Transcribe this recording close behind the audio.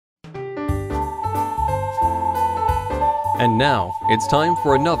And now, it's time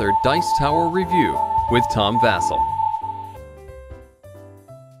for another Dice Tower review with Tom Vasel.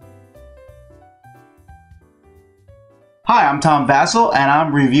 Hi, I'm Tom Vasel, and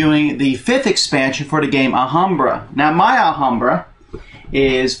I'm reviewing the 5th expansion for the game Alhambra. Now, my Alhambra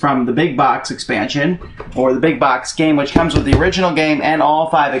is from the Big Box expansion, or the Big Box game, which comes with the original game and all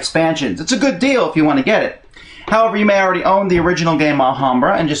 5 expansions. It's a good deal if you want to get it. However, you may already own the original game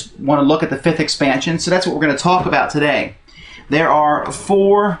Alhambra and just want to look at the 5th expansion, so that's what we're going to talk about today. There are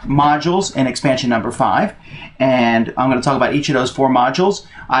 4 modules in expansion number 5, and I'm going to talk about each of those 4 modules.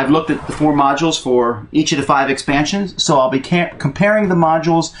 I've looked at the 4 modules for each of the 5 expansions, so I'll be comparing the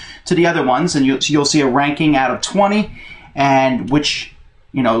modules to the other ones, and you'll see a ranking out of 20, and which,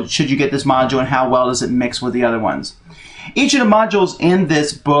 should you get this module and how well does it mix with the other ones. Each of the modules in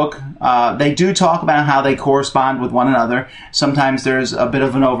this book, they do talk about how they correspond with one another. Sometimes there's a bit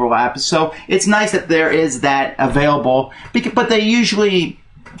of an overlap. So it's nice that there is that available, but they're usually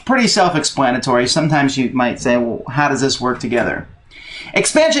pretty self-explanatory. Sometimes you might say, well, how does this work together?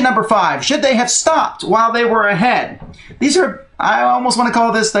 Expansion number 5, should they have stopped while they were ahead? These are, I almost want to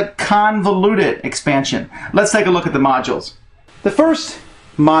call this the convoluted expansion. Let's take a look at the modules. The first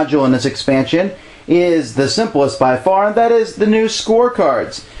module in this expansion is the simplest by far, and that is the new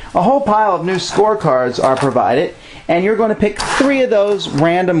scorecards. A whole pile of new scorecards are provided, and you're going to pick 3 of those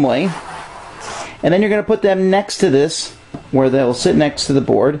randomly, and then you're going to put them next to this, where they'll sit next to the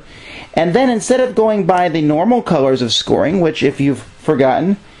board. And then instead of going by the normal colors of scoring, which if you've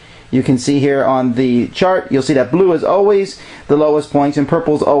forgotten, you can see here on the chart, you'll see that blue is always the lowest points and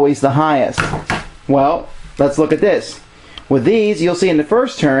purple is always the highest. Well, let's look at this. With these, you'll see in the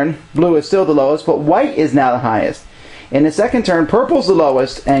first turn, blue is still the lowest, but white is now the highest. In the second turn, purple's the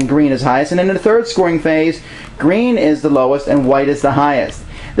lowest and green is highest. And in the third scoring phase, green is the lowest and white is the highest.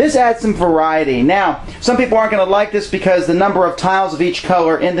 This adds some variety. Now, some people aren't going to like this because the number of tiles of each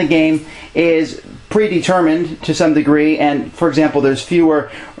color in the game is predetermined to some degree. And, for example, there's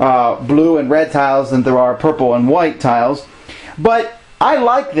fewer blue and red tiles than there are purple and white tiles. But I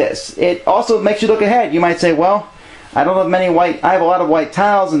like this. It also makes you look ahead. You might say, well, I don't have many white, I have a lot of white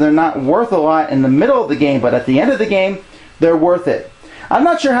tiles and they're not worth a lot in the middle of the game, but at the end of the game, they're worth it. I'm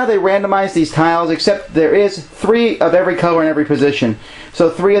not sure how they randomize these tiles, except there is 3 of every color in every position. So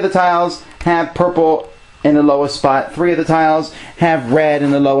 3 of the tiles have purple in the lowest spot, 3 of the tiles have red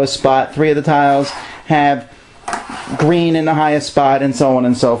in the lowest spot, 3 of the tiles have green in the highest spot, and so on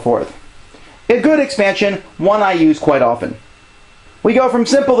and so forth. A good expansion, one I use quite often. We go from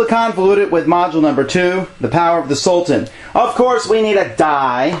simple to convoluted with module number 2, the power of the Sultan. Of course, we need a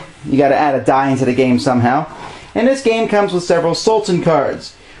die. You got to add a die into the game somehow. And this game comes with several Sultan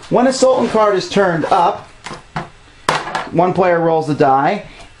cards. When a Sultan card is turned up, one player rolls the die,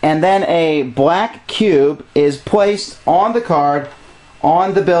 and then a black cube is placed on the card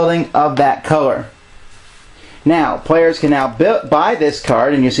on the building of that color. Now, players can now buy this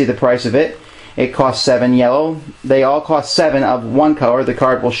card, and you see the price of it. It costs 7 yellow. They all cost 7 of one color. The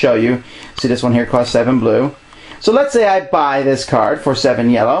card will show you. See, this one here costs 7 blue. So let's say I buy this card for 7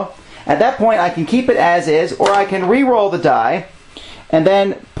 yellow. At that point, I can keep it as is, or I can re-roll the die and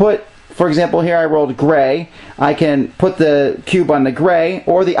then put, for example, here I rolled gray. I can put the cube on the gray,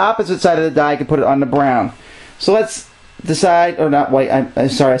 or the opposite side of the die, I can put it on the brown. So let's decide, or not white, I'm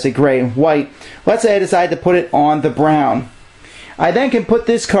sorry, I said gray, white. Let's say I decide to put it on the brown. I then can put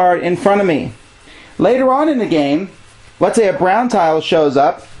this card in front of me. Later on in the game, let's say a brown tile shows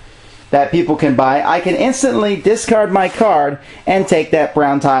up that people can buy. I can instantly discard my card and take that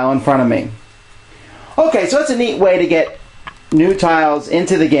brown tile in front of me. Okay, so that's a neat way to get new tiles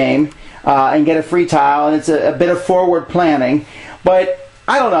into the game and get a free tile, and it's a bit of forward planning. But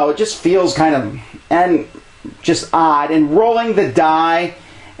I don't know, it just feels kind of just odd. And rolling the die,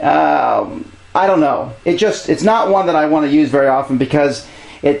 I don't know. It's not one that I want to use very often because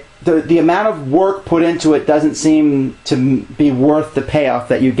the amount of work put into it doesn't seem to be worth the payoff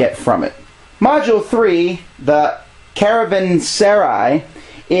that you get from it. Module 3, the Caravanserai,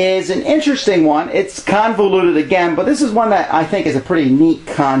 is an interesting one. It's convoluted again, but this is one that I think is a pretty neat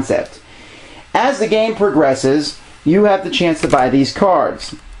concept. As the game progresses, you have the chance to buy these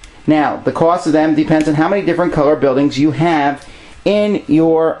cards. Now, the cost of them depends on how many different color buildings you have in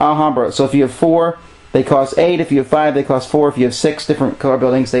your Alhambra. So if you have 4, they cost 8. If you have 5, they cost 4. If you have 6 different color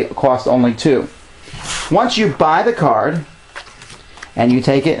buildings, they cost only 2. Once you buy the card, and you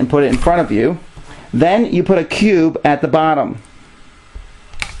take it and put it in front of you, then you put a cube at the bottom.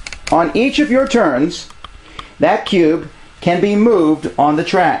 On each of your turns, that cube can be moved on the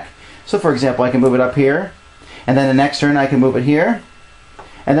track. So for example, I can move it up here, and then the next turn I can move it here,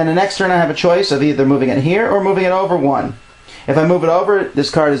 and then the next turn I have a choice of either moving it here or moving it over 1. If I move it over, this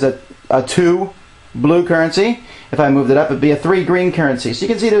card is a 2 blue currency. If I moved it up, it'd be a 3 green currency. So you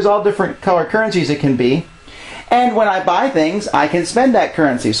can see there's all different color currencies it can be. And when I buy things, I can spend that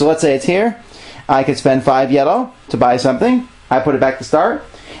currency. So let's say it's here. I could spend 5 yellow to buy something. I put it back to start.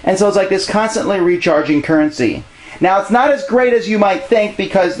 And so it's like this constantly recharging currency. Now, it's not as great as you might think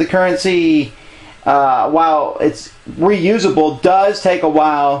because the currency, while it's reusable, does take a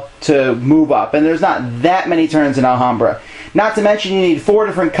while to move up. And there's not that many turns in Alhambra. Not to mention you need 4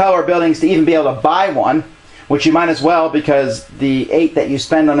 different color buildings to even be able to buy one, which you might as well because the 8 that you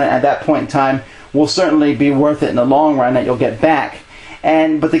spend on it at that point in time will certainly be worth it in the long run that you'll get back.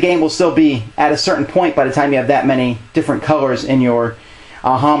 But the game will still be at a certain point by the time you have that many different colors in your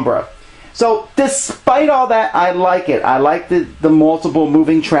Alhambra. So despite all that, I like it. I like the multiple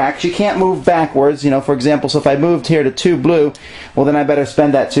moving tracks. You can't move backwards, for example. So if I moved here to 2 blue, well then I better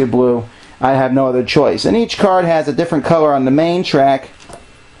spend that 2 blue. I have no other choice. And each card has a different color on the main track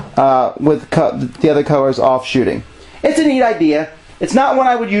with the other colors offshooting. It's a neat idea. It's not one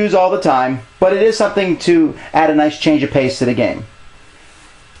I would use all the time, but it is something to add a nice change of pace to the game.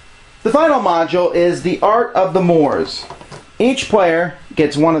 The final module is the Art of the Moors. Each player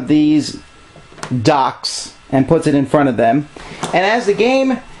gets one of these docks and puts it in front of them. And as the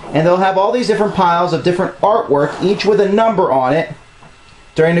game, and they'll have all these different piles of different artwork, each with a number on it,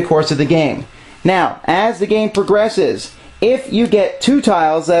 during the course of the game. Now, as the game progresses, if you get 2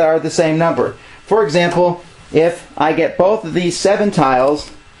 tiles that are the same number, for example, if I get both of these 7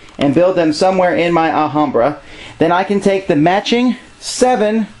 tiles and build them somewhere in my Alhambra, then I can take the matching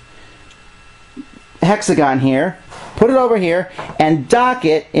 7 hexagon here, put it over here, and dock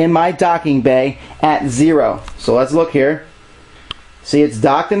it in my docking bay at 0. So let's look here. See, it's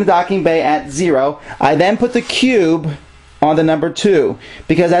docked in the docking bay at 0. I then put the cube on the number 2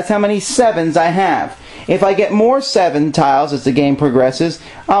 because that's how many 7s I have. If I get more 7 tiles as the game progresses,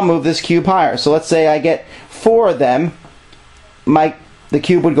 I'll move this cube higher. So let's say I get 4 of them, the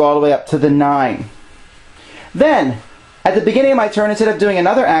cube would go all the way up to the 9. Then, at the beginning of my turn, instead of doing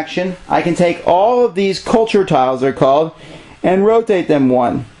another action, I can take all of these culture tiles, they're called, and rotate them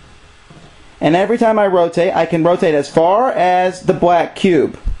 1. And every time I rotate, I can rotate as far as the black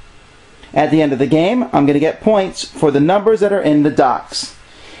cube. At the end of the game, I'm going to get points for the numbers that are in the docks.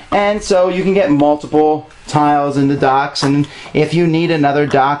 And so you can get multiple tiles in the docks, and if you need another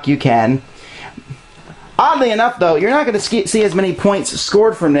dock, you can. Oddly enough, though, you're not going to see as many points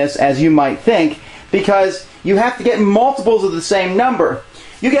scored from this as you might think, because you have to get multiples of the same number.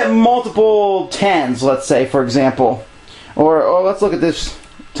 You get multiple 10s, let's say, for example. Or let's look at this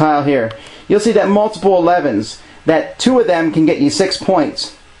tile here. You'll see that multiple 11s, that 2 of them can get you 6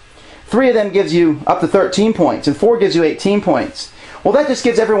 points. 3 of them gives you up to 13 points, and 4 gives you 18 points. Well, that just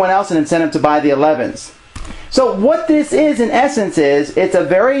gives everyone else an incentive to buy the 11s. So what this is, in essence, is it's a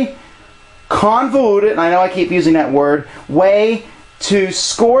very convoluted, and I know I keep using that word, way to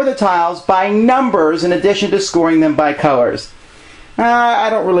score the tiles by numbers in addition to scoring them by colors. I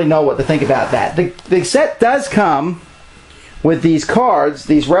don't really know what to think about that. The set does come with these cards,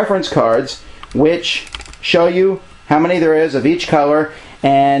 these reference cards, which show you how many there is of each color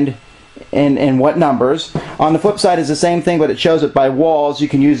and what numbers. On the flip side is the same thing, but it shows it by walls. You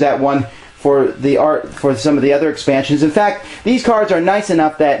can use that one for the art for some of the other expansions. In fact, these cards are nice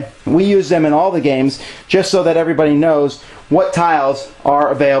enough that we use them in all the games just so that everybody knows what tiles are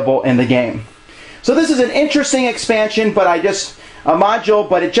available in the game. So this is an interesting expansion, but a module,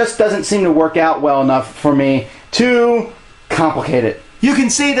 but it just doesn't seem to work out well enough for me. Too complicated. You can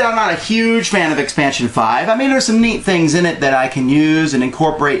see that I'm not a huge fan of Expansion 5. I mean, there's some neat things in it that I can use and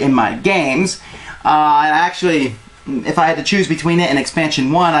incorporate in my games. Actually, if I had to choose between it and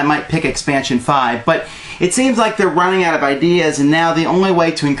Expansion 1, I might pick Expansion 5. But it seems like they're running out of ideas, and now the only way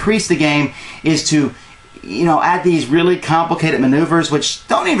to increase the game is to, add these really complicated maneuvers, which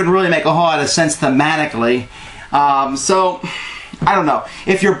don't even really make a whole lot of sense thematically. So, I don't know.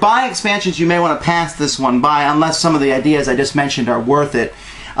 If you're buying expansions, you may want to pass this one by, unless some of the ideas I just mentioned are worth it.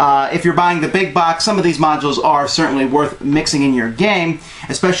 If you're buying the big box, some of these modules are certainly worth mixing in your game,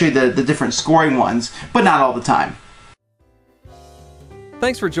 especially the different scoring ones, but not all the time.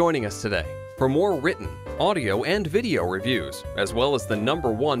 Thanks for joining us today. For more written, audio, and video reviews, as well as the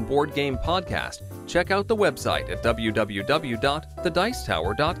 #1 board game podcast, check out the website at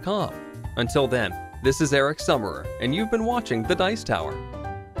www.thedicetower.com. Until then, this is Eric Summerer, and you've been watching The Dice Tower.